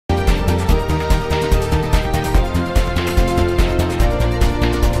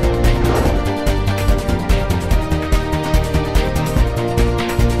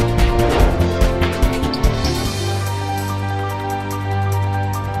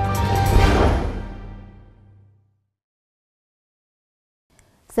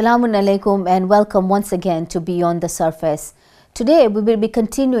Assalamu alaikum and welcome once again to Beyond the Surface. Today we will be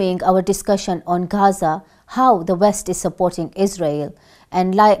continuing our discussion on Gaza, how the West is supporting Israel.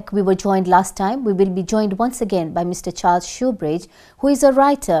 And like we were joined last time, we will be joined once again by Mr. Charles Shoebridge, who is a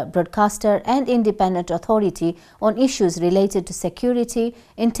writer, broadcaster and independent authority on issues related to security,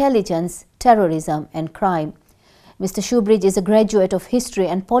 intelligence, terrorism and crime. Mr. Shoebridge is a graduate of History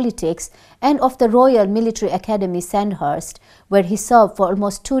and Politics and of the Royal Military Academy Sandhurst, where he served for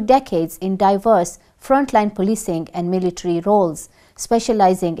almost 2 decades in diverse frontline policing and military roles,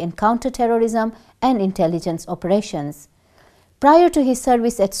 specializing in counter-terrorism and intelligence operations. Prior to his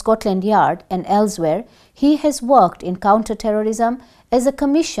service at Scotland Yard and elsewhere, he has worked in counter-terrorism as a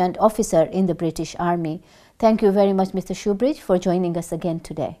commissioned officer in the British Army. Thank you very much, Mr. Shoebridge, for joining us again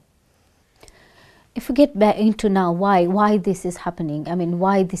today. If we get back into now why this is happening, I mean,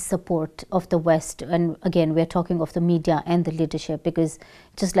 why this support of the West, and again, we're talking of the media and the leadership, because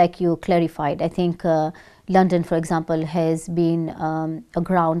just like you clarified, I think London, for example, has been a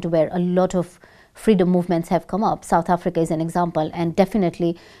ground where a lot of freedom movements have come up. South Africa is an example, and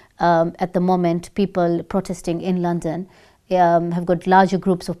definitely at the moment, people protesting in London have got larger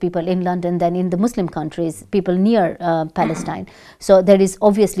groups of people in London than in the Muslim countries, people near Palestine. So there is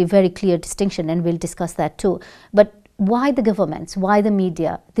obviously very clear distinction, and we'll discuss that too. But why the governments, why the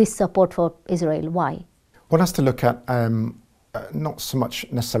media, this support for Israel, why? One has to look at not so much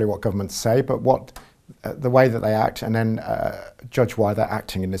necessarily what governments say, but what the way that they act, and then judge why they're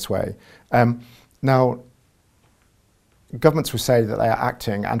acting in this way. Now, governments will say that they are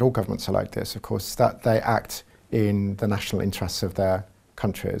acting, and all governments are like this, of course, that they act in the national interests of their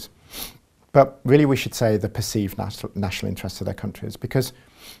countries. But really we should say the perceived national interests of their countries, because,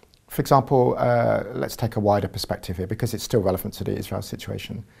 for example, let's take a wider perspective here, because it's still relevant to the Israel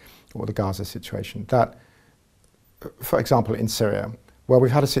situation or the Gaza situation, that, for example, in Syria, where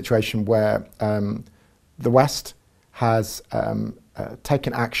we've had a situation where the West has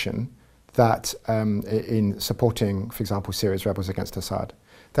taken action that in supporting, for example, Syria's rebels against Assad.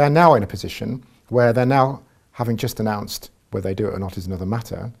 They are now in a position where they're now having just announced, whether they do it or not is another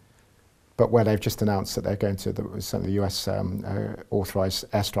matter, but where they've just announced that they're going to, certainly the US authorised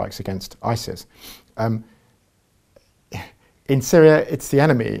airstrikes against ISIS. In Syria, it's the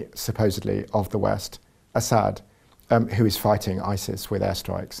enemy, supposedly, of the West, Assad, who is fighting ISIS with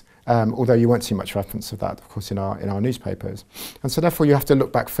airstrikes. Although you won't see much reference of that, of course, in our newspapers. And so therefore you have to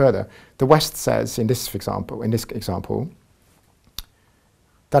look back further. The West says, in this example,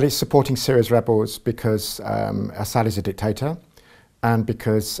 that it's supporting Syria's rebels because Assad is a dictator, and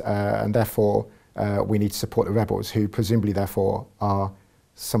because, and therefore, we need to support the rebels, who presumably, therefore, are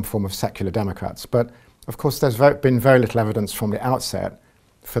some form of secular Democrats. But of course, there's been very little evidence from the outset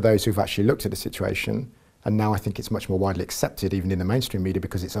for those who've actually looked at the situation, and now I think it's much more widely accepted, even in the mainstream media,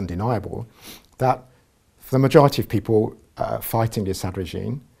 because it's undeniable, that for the majority of people fighting the Assad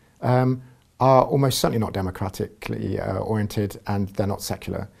regime, are almost certainly not democratically oriented, and they're not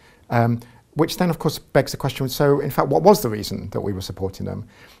secular. Which then, of course, begs the question, so in fact, what was the reason that we were supporting them?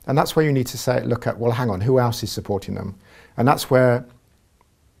 And that's where you need to say, look at, well, hang on, who else is supporting them? And that's where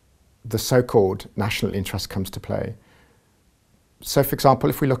the so-called national interest comes to play. So, for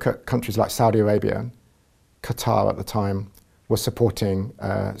example, if we look at countries like Saudi Arabia, Qatar at the time was supporting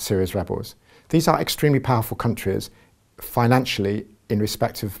Syria's rebels. These are extremely powerful countries financially, in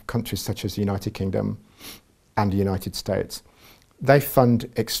respect of countries such as the United Kingdom and the United States. They fund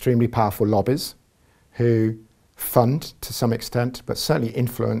extremely powerful lobbies who fund, to some extent, but certainly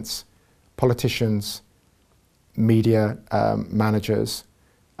influence politicians, media managers,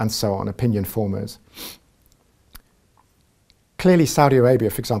 and so on, opinion formers. Clearly, Saudi Arabia,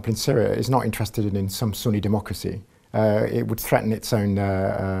 for example, in Syria, is not interested in some Sunni democracy. It would threaten its own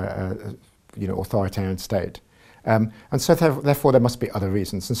authoritarian state. And so therefore there must be other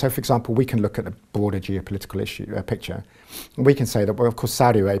reasons. And so, for example, we can look at a broader geopolitical picture. And we can say that, well, of course,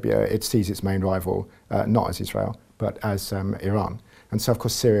 Saudi Arabia, it sees its main rival not as Israel, but as Iran. And so, of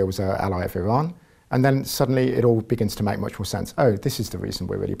course, Syria was an ally of Iran. And then suddenly it all begins to make much more sense. Oh, this is the reason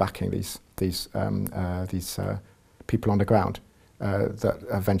we're really backing these people on the ground that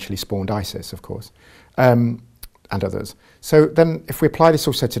eventually spawned ISIS, of course, and others. So then if we apply this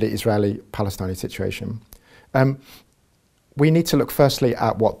also to the Israeli-Palestinian situation, we need to look firstly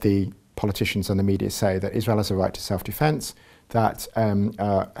at what the politicians and the media say, that Israel has a right to self-defense, that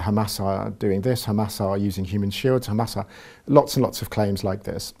Hamas are doing this, Hamas are using human shields, Hamas are lots and lots of claims like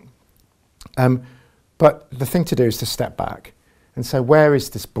this. But the thing to do is to step back and say, where is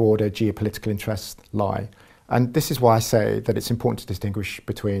this broader geopolitical interest lie? And this is why I say that it's important to distinguish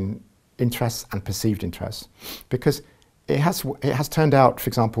between interests and perceived interests. Because it has turned out, for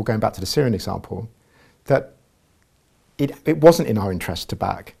example, going back to the Syrian example, that it wasn't in our interest to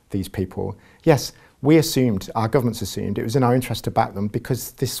back these people. Yes, we assumed, our governments assumed, it was in our interest to back them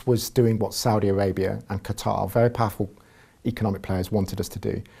because this was doing what Saudi Arabia and Qatar, very powerful economic players, wanted us to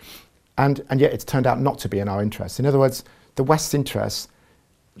do. And yet it's turned out not to be in our interest. In other words, the West's interests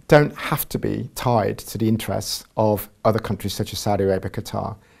don't have to be tied to the interests of other countries such as Saudi Arabia,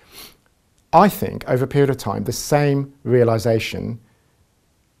 Qatar. I think over a period of time, the same realization,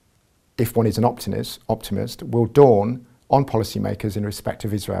 if one is an optimist, will dawn on policymakers in respect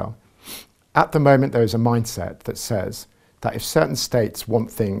of Israel. At the moment, there is a mindset that says that if certain states want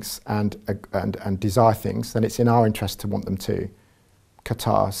things and desire things, then it's in our interest to want them too.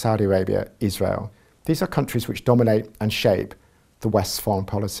 Qatar, Saudi Arabia, Israel. These are countries which dominate and shape the West's foreign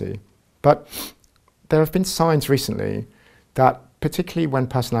policy. But there have been signs recently that, particularly when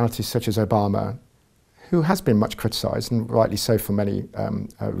personalities such as Obama, who has been much criticised, and rightly so for many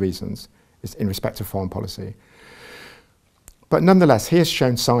reasons, is in respect of foreign policy, but nonetheless, he has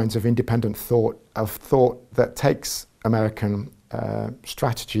shown signs of independent thought, that takes American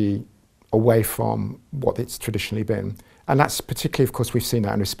strategy away from what it's traditionally been. And that's particularly, of course, we've seen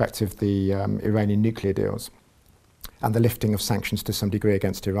that in respect of the Iranian nuclear deals and the lifting of sanctions to some degree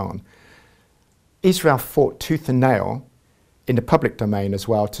against Iran. Israel fought tooth and nail in the public domain as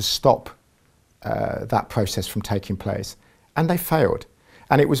well to stop that process from taking place. And they failed.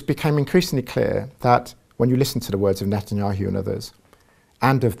 And it became increasingly clear that when you listen to the words of Netanyahu and others,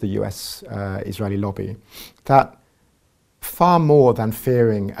 and of the US-Israeli lobby, that far more than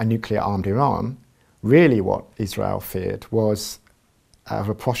fearing a nuclear-armed Iran, really what Israel feared was a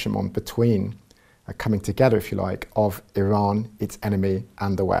rapprochement between, coming together, if you like, of Iran, its enemy,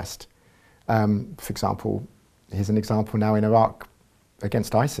 and the West. For example, here's an example now in Iraq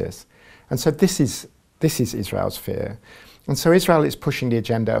against ISIS. And so this is Israel's fear. And so Israel is pushing the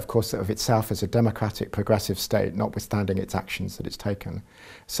agenda, of course, of itself as a democratic, progressive state, notwithstanding its actions that it's taken.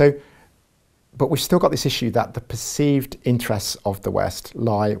 So, but we've still got this issue that the perceived interests of the West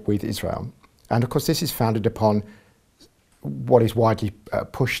lie with Israel. And of course, this is founded upon what is widely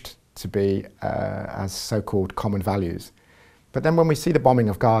pushed to be as so-called common values. But then when we see the bombing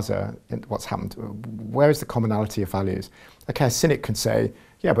of Gaza, what's happened, where is the commonality of values? Okay, a cynic can say,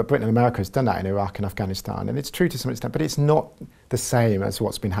 yeah, but Britain and America has done that in Iraq and Afghanistan, and it's true to some extent, but it's not the same as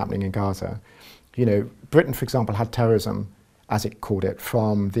what's been happening in Gaza. You know, Britain, for example, had terrorism, as it called it,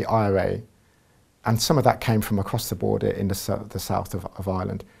 from the IRA, and some of that came from across the border in the south of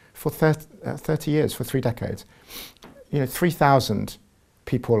Ireland for 30 years, for 3 decades. You know, 3,000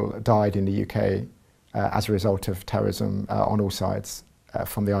 people died in the UK as a result of terrorism on all sides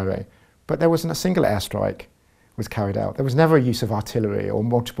from the IRA. But there wasn't a single airstrike was carried out. There was never a use of artillery or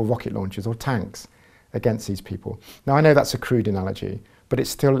multiple rocket launchers or tanks against these people. Now, I know that's a crude analogy, but it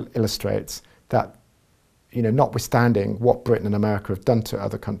still illustrates that, you know, notwithstanding what Britain and America have done to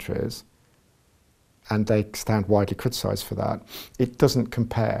other countries, and they stand widely criticised for that, it doesn't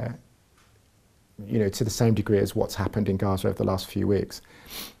compare, you know, to the same degree as what's happened in Gaza over the last few weeks.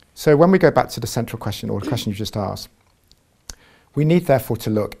 So when we go back to the central question, or the question you just asked, we need therefore to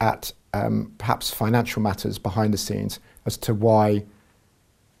look at perhaps financial matters behind the scenes as to why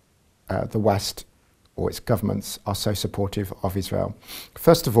the West or its governments are so supportive of Israel.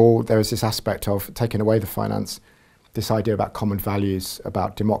 First of all, there is this aspect of taking away the finance, this idea about common values,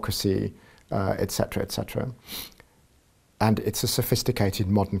 about democracy, etc., etc. And it's a sophisticated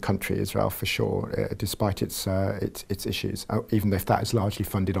modern country, Israel, for sure, despite its issues, even if that is largely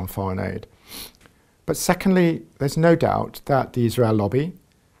funded on foreign aid. But secondly, there's no doubt that the Israel lobby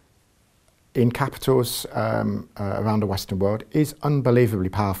in capitals around the Western world is unbelievably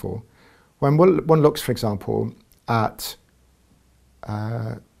powerful. When one looks, for example, at,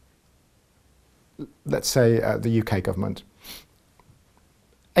 let's say, the UK government,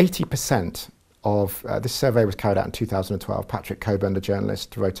 80% of, this survey was carried out in 2012, Patrick Coburn, the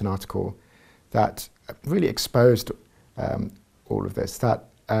journalist, wrote an article that really exposed all of this, that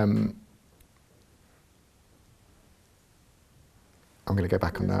I'm going to go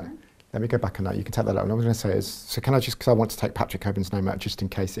back on that. Let me go back on that. You can take that out. What I was going to say is, so can I just, because I want to take Patrick Coburn's name out just in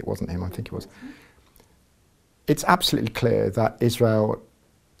case it wasn't him, I think it was. It's absolutely clear that Israel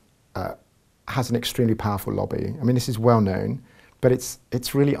has an extremely powerful lobby. I mean, this is well known, but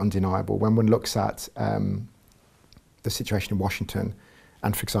it's really undeniable when one looks at the situation in Washington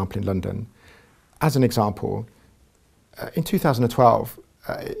and, for example, in London. As an example, in 2012,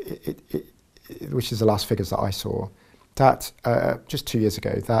 which is the last figures that I saw, that just 2 years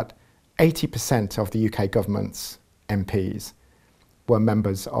ago, that 80% of the UK government's MPs were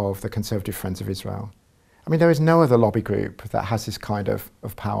members of the Conservative Friends of Israel. I mean, there is no other lobby group that has this kind of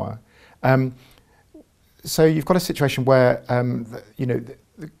power. So you've got a situation where,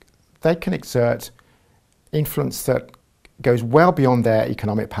 they can exert influence that goes well beyond their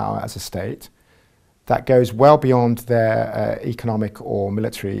economic power as a state, that goes well beyond their economic or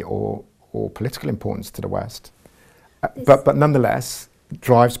military or political importance to the West, but nonetheless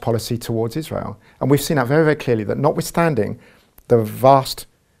drives policy towards Israel. And we've seen that very, very clearly, that notwithstanding the vast,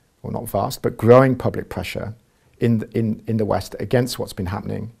 or not vast, but growing public pressure in the West against what's been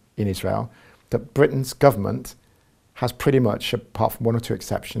happening in Israel, that Britain's government has pretty much, apart from one or two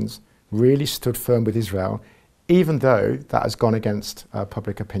exceptions, really stood firm with Israel, even though that has gone against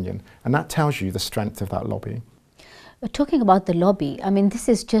public opinion. And that tells you the strength of that lobby. Talking about the lobby, I mean, this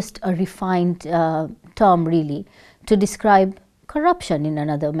is just a refined term, really, to describe corruption in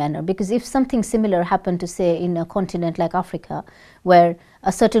another manner. Because if something similar happened to, say, in a continent like Africa, where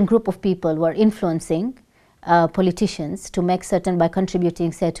a certain group of people were influencing politicians to make certain, by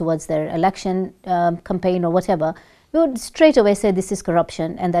contributing, say, towards their election campaign or whatever, we would straight away say this is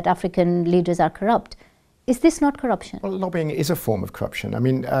corruption and that African leaders are corrupt. Is this not corruption? Well, lobbying is a form of corruption. I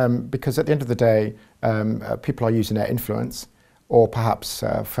mean, because at the end of the day, people are using their influence or perhaps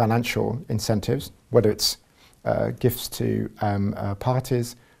financial incentives, whether it's gifts to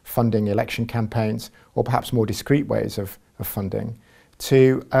parties, funding election campaigns, or perhaps more discreet ways of funding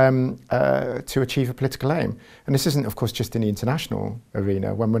to achieve a political aim. And this isn't, of course, just in the international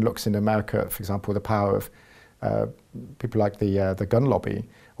arena. When one looks in America, for example, the power of people like the gun lobby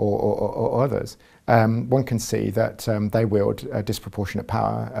or others, one can see that they wield a disproportionate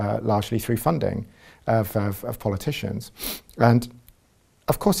power, largely through funding of politicians. And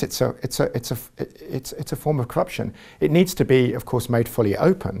of course, it's a form of corruption. It needs to be, of course, made fully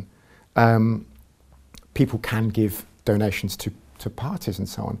open. People can give donations to parties and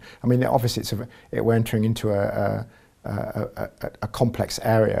so on. I mean, obviously, we're entering into a complex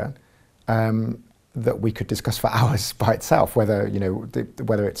area that we could discuss for hours by itself, whether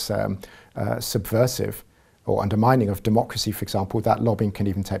whether it's subversive or undermining of democracy, for example. That lobbying can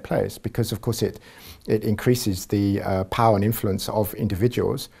even take place because, of course, it increases the power and influence of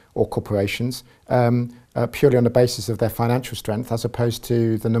individuals or corporations purely on the basis of their financial strength, as opposed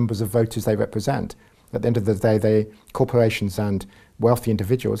to the numbers of voters they represent. At the end of the day, corporations and wealthy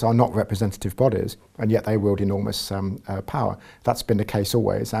individuals are not representative bodies, and yet they wield enormous power. That's been the case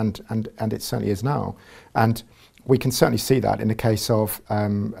always, and it certainly is now. And we can certainly see that in the case of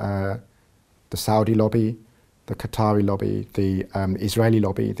the Saudi lobby, the Qatari lobby, the Israeli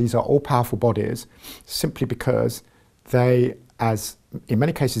lobby. These are all powerful bodies simply because they, in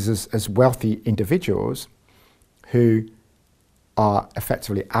many cases, as wealthy individuals who are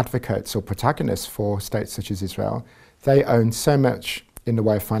effectively advocates or protagonists for states such as Israel, they own so much in the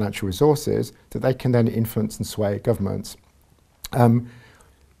way of financial resources that they can then influence and sway governments.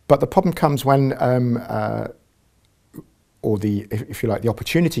 But the problem comes when, if you like, the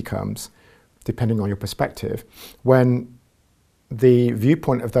opportunity comes, depending on your perspective, when the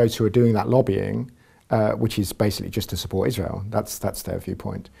viewpoint of those who are doing that lobbying, which is basically just to support Israel, that's their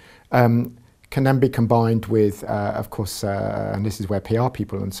viewpoint, can then be combined with, of course, and this is where PR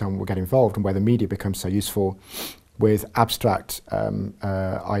people and so on will get involved, and where the media becomes so useful, with abstract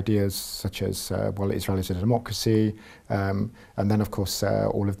ideas such as, well, Israel is a democracy, and then, of course,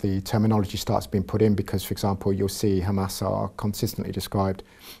 all of the terminology starts being put in because, for example, you'll see Hamas are consistently described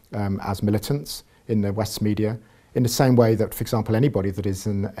as militants in the West's media, in the same way that, for example, anybody that is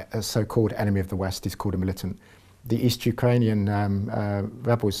a so-called enemy of the West is called a militant. The East Ukrainian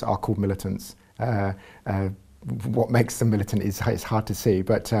rebels are called militants. What makes them militant is hard to see,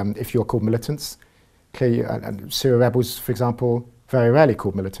 but if you're called militants, clearly, Syria rebels, for example, very rarely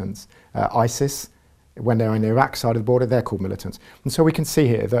called militants. ISIS, when they're on the Iraq side of the border, they're called militants. And so we can see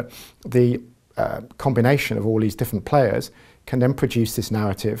here that the combination of all these different players can then produce this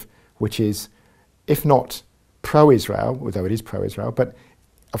narrative, which is, if not pro-Israel, although it is pro-Israel, but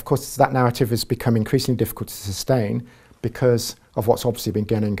of course that narrative has become increasingly difficult to sustain because of what's obviously been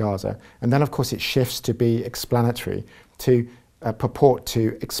going on in Gaza. And then, of course, it shifts to be explanatory, to purport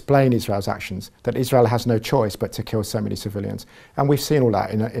to explain Israel's actions, that Israel has no choice but to kill so many civilians. And we've seen all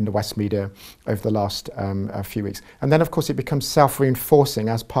that in the West media over the last few weeks. And then, of course, it becomes self-reinforcing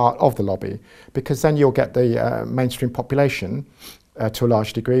as part of the lobby, because then you'll get the mainstream population, to a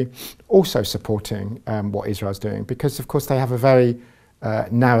large degree, also supporting what Israel's doing, because, of course, they have a very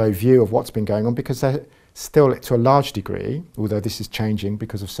narrow view of what's been going on, because they're still, to a large degree, although this is changing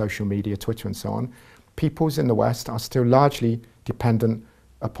because of social media, Twitter and so on, peoples in the West are still largely dependent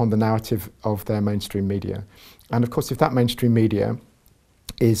upon the narrative of their mainstream media. And of course, if that mainstream media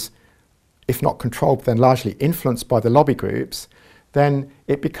is if not controlled, then largely influenced by the lobby groups, then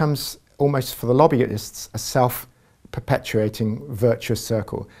it becomes almost for the lobbyists a self-perpetuating virtuous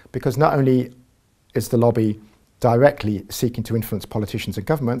circle, because not only is the lobby directly seeking to influence politicians and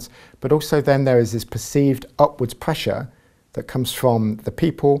governments, but also then there is this perceived upwards pressure that comes from the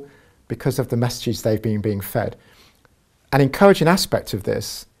people because of the messages they've been being fed. An encouraging aspect of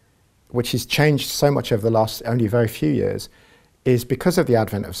this, which has changed so much over the last only very few years, is because of the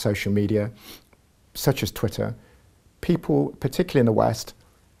advent of social media, such as Twitter, people, particularly in the West,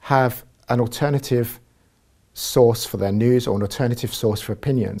 have an alternative source for their news or an alternative source for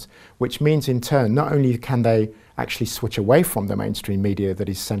opinions, which means in turn, not only can they actually switch away from the mainstream media that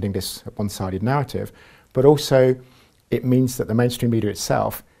is sending this one-sided narrative, but also it means that the mainstream media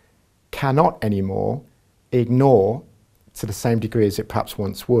itself cannot anymore ignore, to the same degree as it perhaps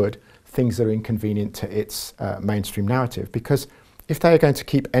once would, things that are inconvenient to its mainstream narrative. Because if they are going to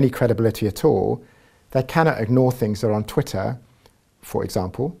keep any credibility at all, they cannot ignore things that are on Twitter, for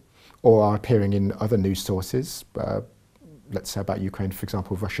example, or are appearing in other news sources, let's say about Ukraine, for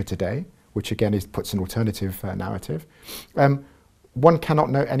example, Russia Today, which again puts an alternative narrative. One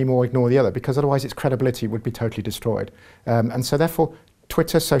cannot anymore ignore the other, because otherwise its credibility would be totally destroyed. And so therefore,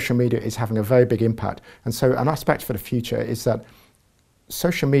 Twitter, social media is having a very big impact. And so an aspect for the future is that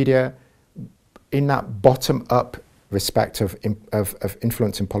social media, in that bottom-up respect of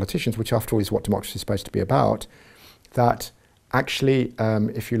influencing politicians, which after all is what democracy is supposed to be about, that actually,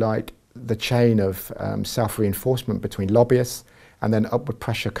 if you like, the chain of self-reinforcement between lobbyists and then upward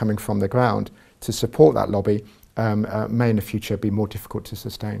pressure coming from the ground to support that lobby may in the future be more difficult to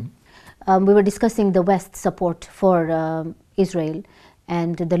sustain. We were discussing the West's support for Israel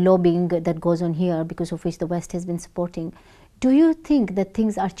and the lobbying that goes on here, because of which the West has been supporting. Do you think that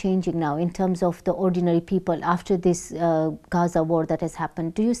things are changing now in terms of the ordinary people after this Gaza war that has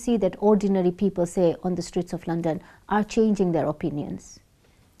happened? Do you see that ordinary people, say, on the streets of London, are changing their opinions?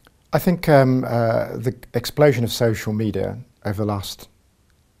 I think the explosion of social media over the last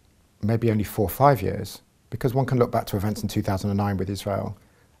maybe only 4 or 5 years, because one can look back to events in 2009 with Israel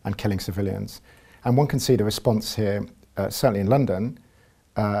and killing civilians, and one can see the response here, certainly in London,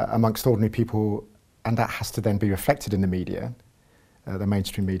 amongst ordinary people, and that has to then be reflected in the media, the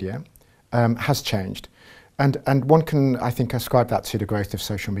mainstream media, has changed. And one can, I think, ascribe that to the growth of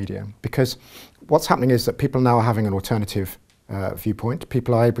social media, because what's happening is that people now are having an alternative viewpoint.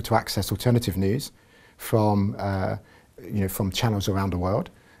 People are able to access alternative news from, from channels around the world.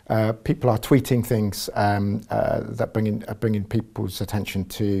 People are tweeting things that are bringing people's attention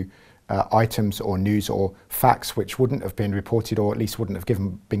to items or news or facts which wouldn't have been reported, or at least wouldn't have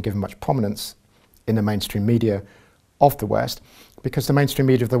been given much prominence in the mainstream media of the West, because the mainstream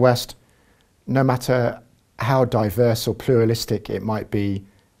media of the West, no matter how diverse or pluralistic it might be,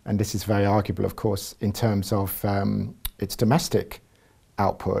 and this is very arguable, of course, in terms of its domestic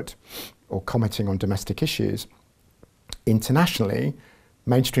output or commenting on domestic issues, internationally,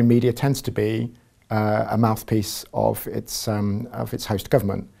 mainstream media tends to be a mouthpiece of its host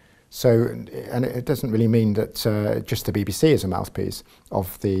government. So, and it doesn't really mean that just the BBC is a mouthpiece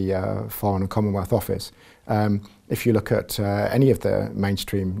of the Foreign and Commonwealth Office. If you look at any of the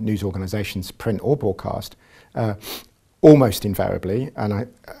mainstream news organisations, print or broadcast, almost invariably, and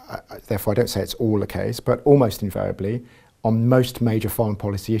therefore I don't say it's all the case, but almost invariably, on most major foreign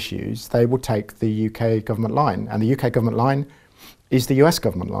policy issues, they will take the UK government line, and the UK government line is the US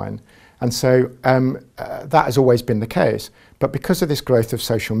government line. And so that has always been the case. But because of this growth of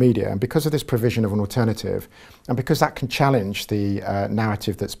social media, and because of this provision of an alternative, and because that can challenge the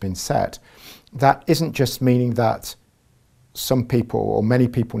narrative that's been set, that isn't just meaning that some people, or many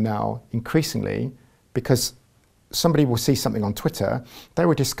people now, increasingly, because somebody will see something on Twitter, they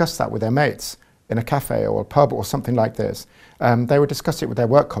will discuss that with their mates in a cafe or a pub or something like this. They will discuss it with their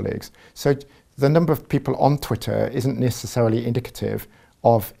work colleagues. So the number of people on Twitter isn't necessarily indicative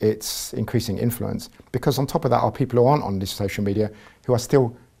of its increasing influence, because on top of that are people who aren't on this social media who are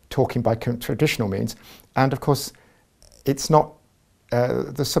still talking by traditional means. And of course, it's not,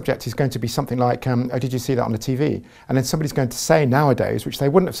 the subject is going to be something like, oh, did you see that on the TV? And then somebody's going to say nowadays, which they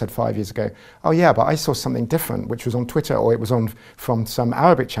wouldn't have said 5 years ago, oh yeah, but I saw something different, which was on Twitter, or it was from some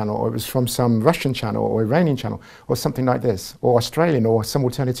Arabic channel, or it was from some Russian channel, or Iranian channel, or something like this, or Australian, or some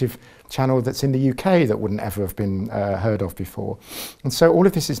alternative channel that's in the UK that wouldn't ever have been heard of before. And so all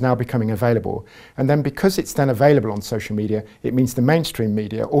of this is now becoming available. And then because it's then available on social media, it means the mainstream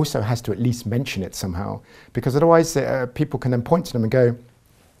media also has to at least mention it somehow, because otherwise people can then point to them and go,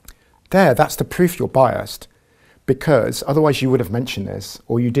 there, that's the proof you're biased, because otherwise you would have mentioned this,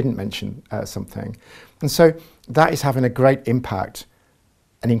 or you didn't mention something. And so that is having a great impact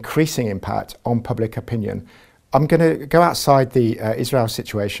an increasing impact on public opinion. I'm going to go outside the Israel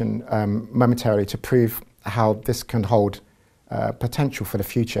situation momentarily to prove how this can hold potential for the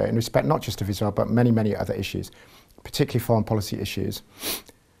future in respect not just of Israel but many, many other issues, particularly foreign policy issues.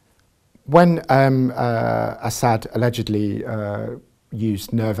 When Assad allegedly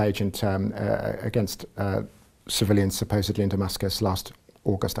used nerve agent against civilians supposedly in Damascus last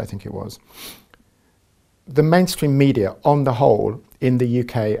August, I think it was, the mainstream media on the whole in the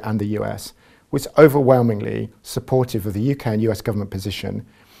UK and the US was overwhelmingly supportive of the UK and US government position,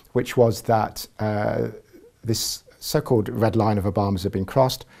 which was that this so-called red line of Obama's had been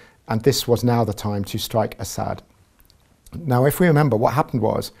crossed, and this was now the time to strike Assad. Now, if we remember, what happened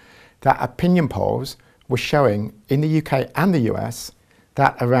was that opinion polls were showing in the UK and the US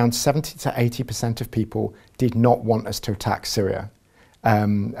that around 70 to 80% of people did not want us to attack Syria.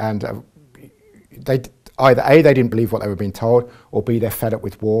 They either A, they didn't believe what they were being told, or B, they're fed up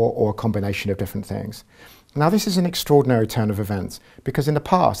with war, or a combination of different things. Now, this is an extraordinary turn of events, because in the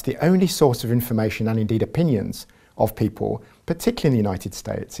past, the only source of information and indeed opinions of people, particularly in the United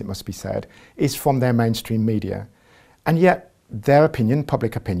States, it must be said, is from their mainstream media. And yet, their opinion,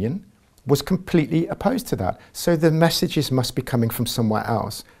 public opinion, was completely opposed to that. So the messages must be coming from somewhere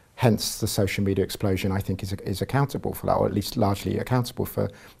else. Hence, the social media explosion, I think, is accountable for that, or at least largely accountable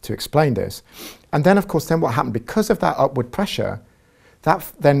to explain this. And then, of course, then what happened, because of that upward pressure,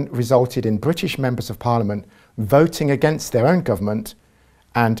 that then resulted in British members of Parliament voting against their own government,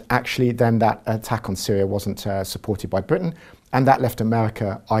 and actually then that attack on Syria wasn't supported by Britain, and that left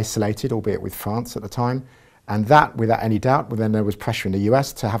America isolated, albeit with France at the time. And that, without any doubt, then there was pressure in the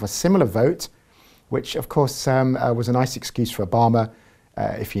US to have a similar vote, which of course was a nice excuse for Obama,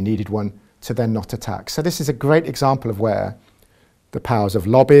 if he needed one, to then not attack. So this is a great example of where the powers of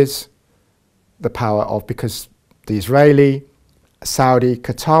lobbies, the power of, because the Israeli, Saudi,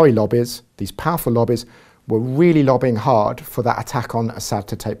 Qatari lobbies, these powerful lobbies, were really lobbying hard for that attack on Assad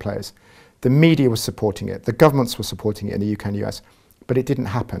to take place. The media was supporting it, the governments were supporting it in the UK and US, but it didn't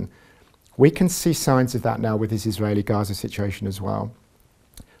happen. We can see signs of that now with this Israeli-Gaza situation as well.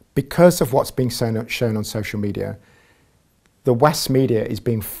 Because of what's being shown on social media, the West media is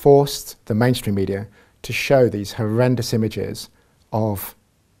being forced, the mainstream media, to show these horrendous images of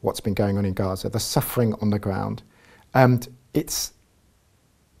what's been going on in Gaza, the suffering on the ground. And it's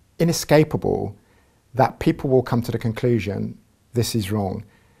inescapable that people will come to the conclusion this is wrong.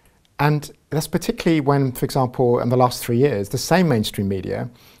 And that's particularly when, for example, in the last 3 years, the same mainstream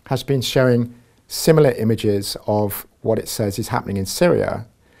media has been showing similar images of what it says is happening in Syria,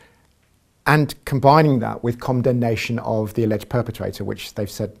 and combining that with condemnation of the alleged perpetrator, which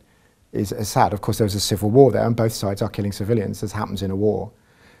they've said is Assad. Of course, there was a civil war there, and both sides are killing civilians, as happens in a war.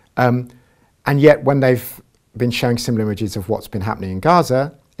 And yet, when they've been showing similar images of what's been happening in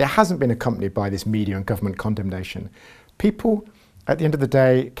Gaza, it hasn't been accompanied by this media and government condemnation. People, at the end of the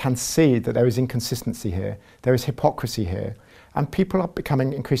day, can see that there is inconsistency here, there is hypocrisy here, and people are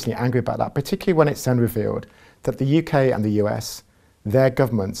becoming increasingly angry about that, particularly when it's then revealed that the UK and the US, their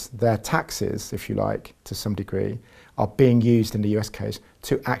governments, their taxes, if you like, to some degree, are being used in the US case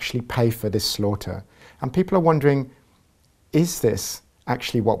to actually pay for this slaughter. And people are wondering, is this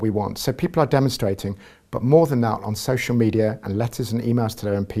actually what we want? So people are demonstrating, but more than that, on social media and letters and emails to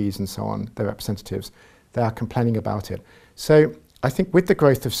their MPs and so on, their representatives, they are complaining about it. So I think with the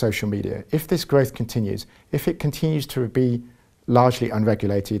growth of social media, if this growth continues, if it continues to be largely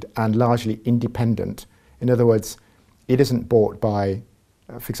unregulated and largely independent, in other words, it isn't bought by,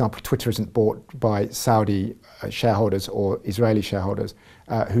 for example, Twitter isn't bought by Saudi shareholders or Israeli shareholders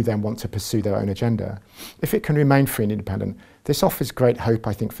who then want to pursue their own agenda. If it can remain free and independent, this offers great hope,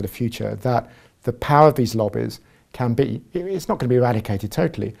 I think, for the future, that the power of these lobbies can be, it's not going to be eradicated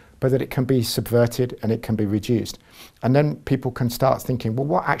totally, but that it can be subverted and it can be reduced. And then people can start thinking, well,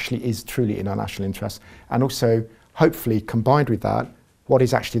 what actually is truly in our national interest? And also, hopefully, combined with that, what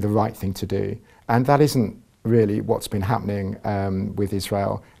is actually the right thing to do? And that isn't really what's been happening with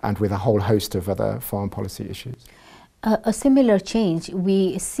Israel and with a whole host of other foreign policy issues. A similar change,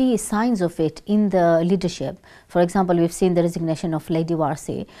 we see signs of it in the leadership. For example, we've seen the resignation of Lady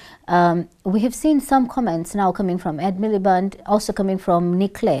Warsi. We have seen some comments now coming from Ed Miliband, also coming from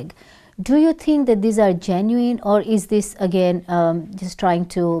Nick Clegg. Do you think that these are genuine, or is this again just trying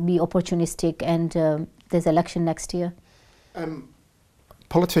to be opportunistic and there's election next year?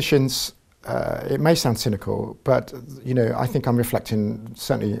 Politicians, it may sound cynical, but you know, I think I'm reflecting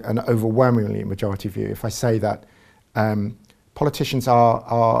certainly an overwhelmingly majority view if I say that politicians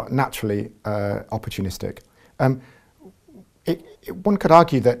are naturally opportunistic. One could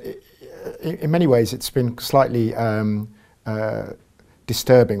argue that in many ways it's been slightly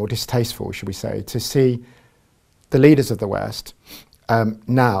disturbing or distasteful, should we say, to see the leaders of the West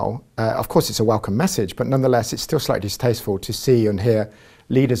now, of course it's a welcome message, but nonetheless it's still slightly distasteful to see and hear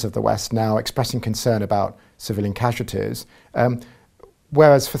leaders of the West now expressing concern about civilian casualties,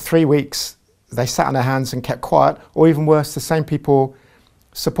 whereas for 3 weeks they sat on their hands and kept quiet, or even worse, the same people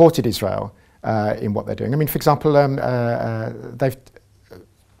supported Israel in what they're doing. I mean, for example,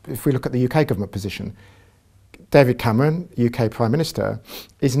 if we look at the UK government position, David Cameron, UK Prime Minister,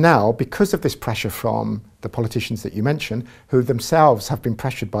 is now, because of this pressure from the politicians that you mentioned, who themselves have been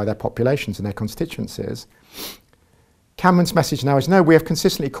pressured by their populations and their constituencies, Cameron's message now is, no, we have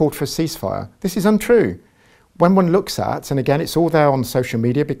consistently called for a ceasefire. This is untrue. When one looks at, and again, it's all there on social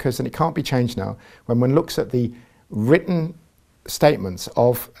media because, and it can't be changed now, when one looks at the written statements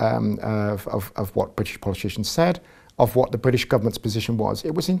of what British politicians said, of what the British government's position was,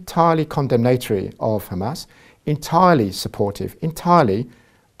 it was entirely condemnatory of Hamas, entirely supportive, entirely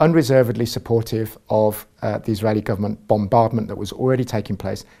unreservedly supportive of the Israeli government bombardment that was already taking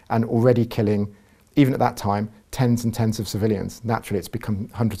place and already killing, even at that time, tens and tens of civilians. Naturally, it's become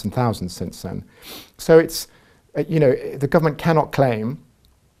hundreds and thousands since then. So it's, you know, the government cannot claim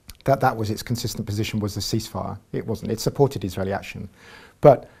that that was its consistent position was the ceasefire. It wasn't. It supported Israeli action.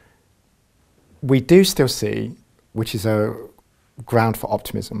 But we do still see, which is a ground for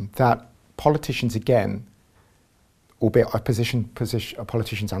optimism, that politicians again, albeit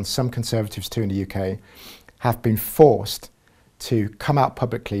politicians and some Conservatives too in the UK, have been forced to come out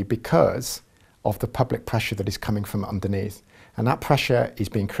publicly because of the public pressure that is coming from underneath. And that pressure is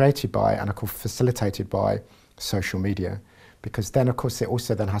being created by, and of course facilitated by, social media. Because then of course it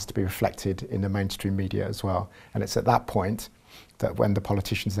also then has to be reflected in the mainstream media as well. And it's at that point that when the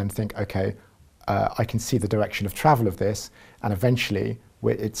politicians then think, okay, I can see the direction of travel of this, and eventually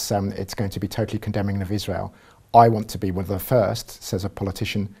it's going to be totally condemning of Israel. I want to be one of the first, says a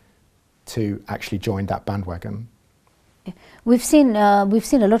politician, to actually join that bandwagon. We've seen a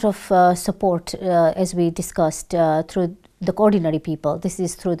lot of support, as we discussed, through the ordinary people. This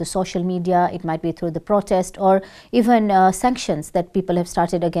is through the social media, it might be through the protest, or even sanctions that people have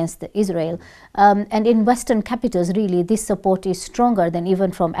started against Israel. And in Western capitals, really, this support is stronger than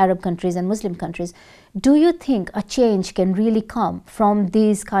even from Arab countries and Muslim countries. Do you think a change can really come from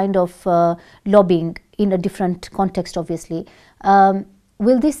these kind of lobbying in a different context, obviously?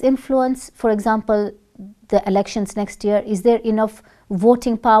 Will this influence, for example, the elections next year? Is there enough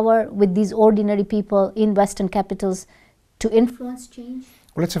voting power with these ordinary people in Western capitals to influence change?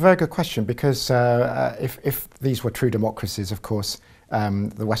 Well, it's a very good question, because if these were true democracies, of course,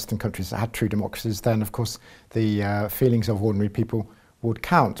 the Western countries that had true democracies, then of course the feelings of ordinary people would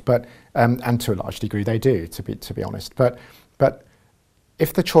count. But and to a large degree they do, to be honest. But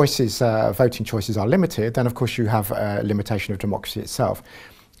if the choices, voting choices, are limited, then of course you have a limitation of democracy itself.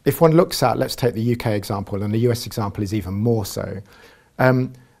 If one looks at, let's take the UK example, and the US example is even more so.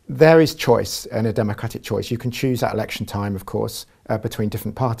 There is choice, and a democratic choice. You can choose at election time, of course, between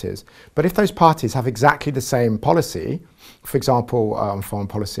different parties. But if those parties have exactly the same policy, for example, on foreign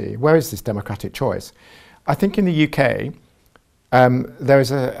policy, where is this democratic choice? I think in the UK, there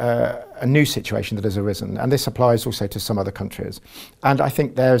is a new situation that has arisen, and this applies also to some other countries. And I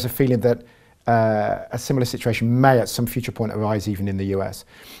think there is a feeling that a similar situation may at some future point arise even in the US.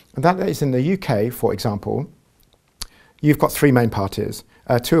 And that is in the UK, for example, you've got three main parties,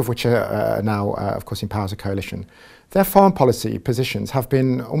 two of which are now, of course, in power as a coalition. Their foreign policy positions have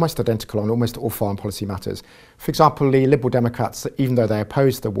been almost identical on almost all foreign policy matters. For example, the Liberal Democrats, even though they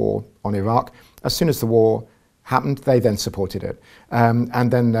opposed the war on Iraq, as soon as the war happened, they then supported it.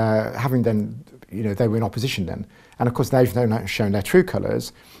 And then, having then, you know, they were in opposition then. And of course, they've now shown their true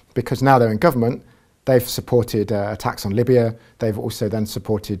colours, because now they're in government. They've supported attacks on Libya. They've also then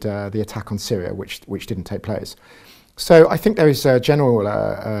supported the attack on Syria, which didn't take place. So I think there is a general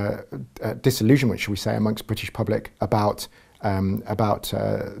disillusionment, should we say, amongst British public about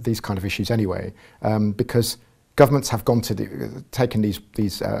these kind of issues anyway, because governments have taken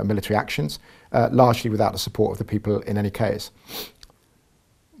these military actions largely without the support of the people in any case.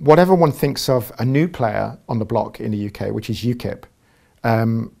 Whatever one thinks of a new player on the block in the UK, which is UKIP,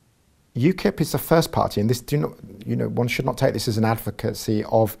 UKIP is the first party, and this, one should not take this as an advocacy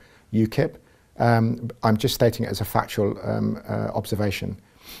of UKIP. I'm just stating it as a factual observation.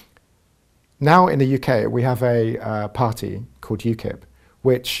 Now in the UK, we have a party called UKIP,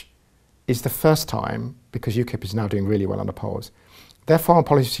 which is the first time, because UKIP is now doing really well on the polls, their foreign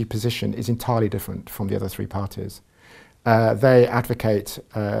policy position is entirely different from the other three parties. They advocate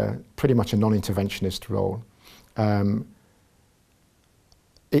pretty much a non-interventionist role.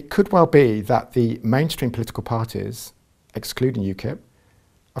 It could well be that the mainstream political parties, excluding UKIP,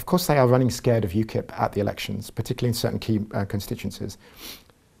 of course they are running scared of UKIP at the elections, particularly in certain key constituencies.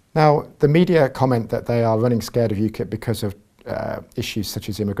 Now, the media comment that they are running scared of UKIP because of issues such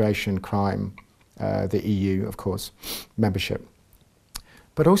as immigration, crime, the EU, of course, membership.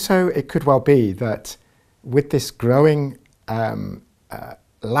 But also it could well be that with this growing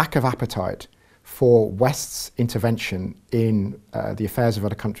lack of appetite for West's intervention in the affairs of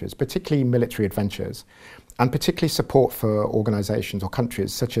other countries, particularly military adventures, and particularly support for organisations or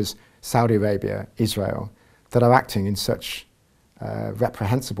countries such as Saudi Arabia, Israel, that are acting in such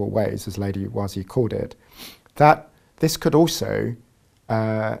reprehensible ways, as Lady Wazi called it, that this could also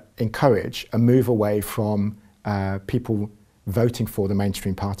encourage a move away from people voting for the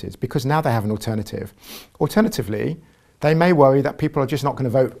mainstream parties, because now they have an alternative. Alternatively, they may worry that people are just not going to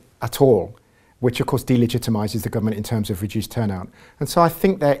vote at all, which of course delegitimises the government in terms of reduced turnout. And so I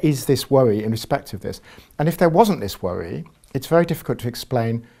think there is this worry in respect of this. And if there wasn't this worry, it's very difficult to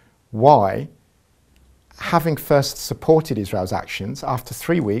explain why, having first supported Israel's actions, after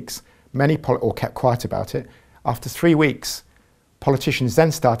 3 weeks, or kept quiet about it, after 3 weeks, politicians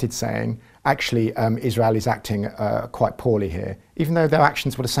then started saying, actually, Israel is acting quite poorly here, even though their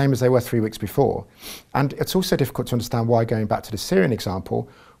actions were the same as they were 3 weeks before. And it's also difficult to understand why, going back to the Syrian example,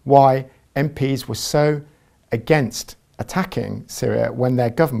 why MPs were so against attacking Syria when their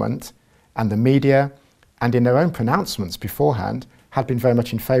government and the media and in their own pronouncements beforehand had been very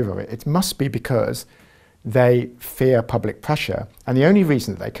much in favour of it. It must be because they fear public pressure. And the only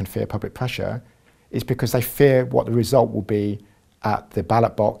reason that they can fear public pressure is because they fear what the result will be at the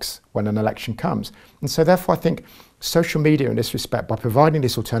ballot box when an election comes. And so therefore I think social media in this respect, by providing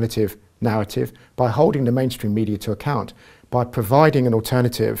this alternative narrative, by holding the mainstream media to account, by providing an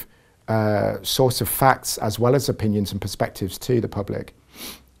alternative source of facts as well as opinions and perspectives to the public,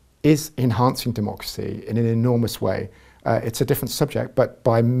 is enhancing democracy in an enormous way. It's a different subject, but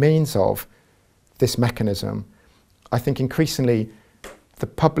by means of this mechanism, I think increasingly the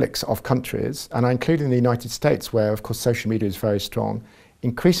publics of countries, and I include in the United States where of course social media is very strong,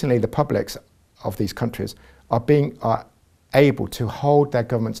 increasingly the publics of these countries are able to hold their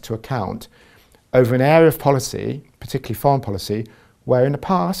governments to account over an area of policy, particularly foreign policy, where in the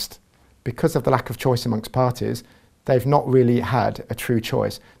past, because of the lack of choice amongst parties, they've not really had a true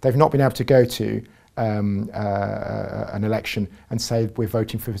choice. They've not been able to go to an election and say we're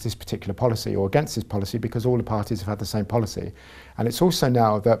voting for this particular policy or against this policy because all the parties have had the same policy. And it's also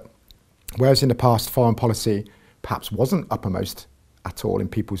now that, whereas in the past foreign policy perhaps wasn't uppermost at all in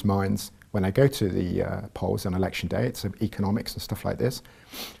people's minds when they go to the polls on election day, it's economics and stuff like this,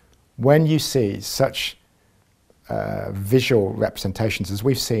 when you see such visual representations as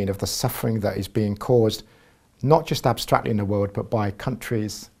we've seen of the suffering that is being caused not just abstractly in the world but by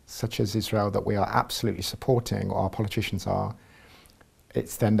countries such as Israel that we are absolutely supporting, or our politicians are,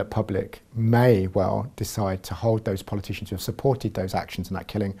 it's then the public may well decide to hold those politicians who have supported those actions and that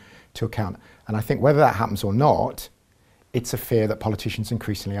killing to account. And I think whether that happens or not, it's a fear that politicians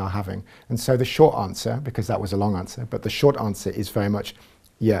increasingly are having. And so the short answer, because that was a long answer, but the short answer is very much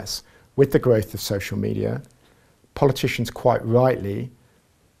yes. With the growth of social media, politicians quite rightly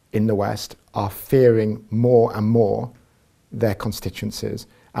in the West are fearing more and more their constituencies,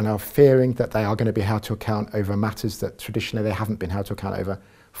 and are fearing that they are going to be held to account over matters that traditionally they haven't been held to account over,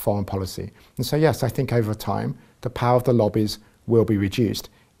 foreign policy. And so yes, I think over time the power of the lobbies will be reduced,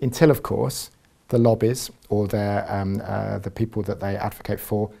 until of course the lobbies or the people that they advocate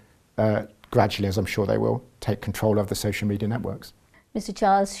for gradually, as I'm sure they will, take control of the social media networks. Mr.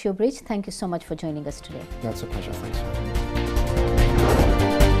 Charles Shoebridge, thank you so much for joining us today. That's a pleasure, thanks.